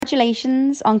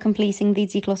Congratulations on completing the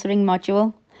decluttering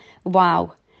module.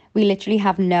 Wow, we literally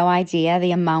have no idea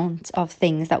the amount of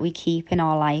things that we keep in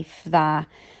our life that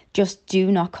just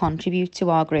do not contribute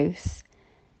to our growth.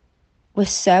 We're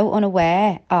so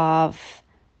unaware of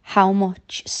how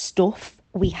much stuff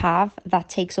we have that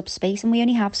takes up space, and we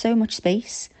only have so much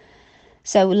space.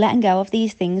 So letting go of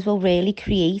these things will really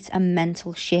create a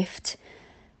mental shift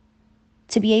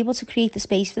to be able to create the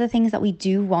space for the things that we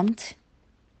do want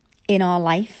in our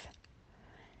life.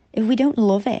 If we don't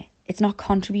love it, it's not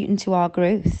contributing to our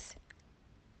growth.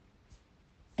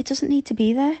 It doesn't need to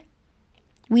be there.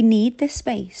 We need this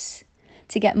space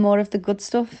to get more of the good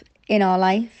stuff in our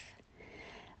life.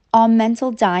 Our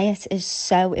mental diet is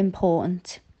so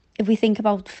important. If we think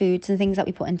about foods and things that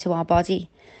we put into our body,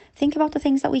 think about the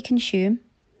things that we consume,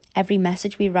 every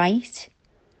message we write,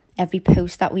 every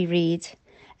post that we read,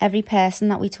 every person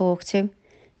that we talk to.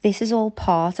 This is all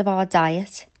part of our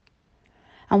diet.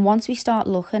 And once we start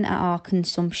looking at our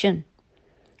consumption,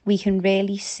 we can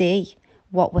really see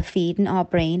what we're feeding our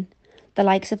brain. The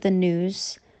likes of the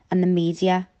news and the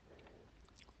media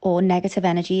or negative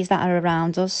energies that are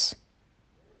around us,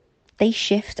 they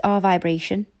shift our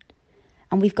vibration.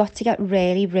 And we've got to get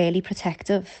really, really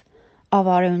protective of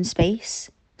our own space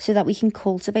so that we can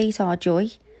cultivate our joy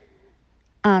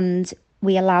and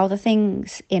we allow the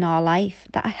things in our life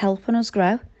that are helping us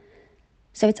grow.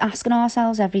 So it's asking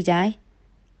ourselves every day,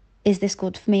 is this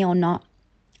good for me or not?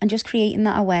 And just creating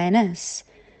that awareness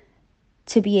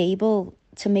to be able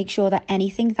to make sure that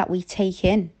anything that we take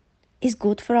in is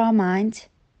good for our mind.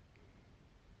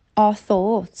 Our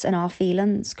thoughts and our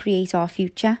feelings create our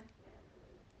future.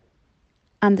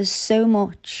 And there's so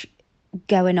much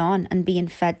going on and being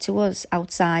fed to us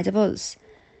outside of us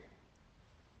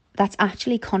that's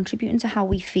actually contributing to how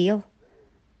we feel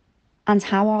and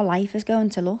how our life is going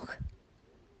to look.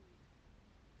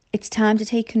 It's time to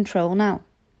take control now.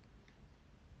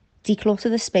 Declutter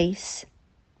the space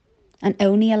and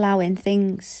only allow in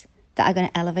things that are going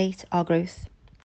to elevate our growth.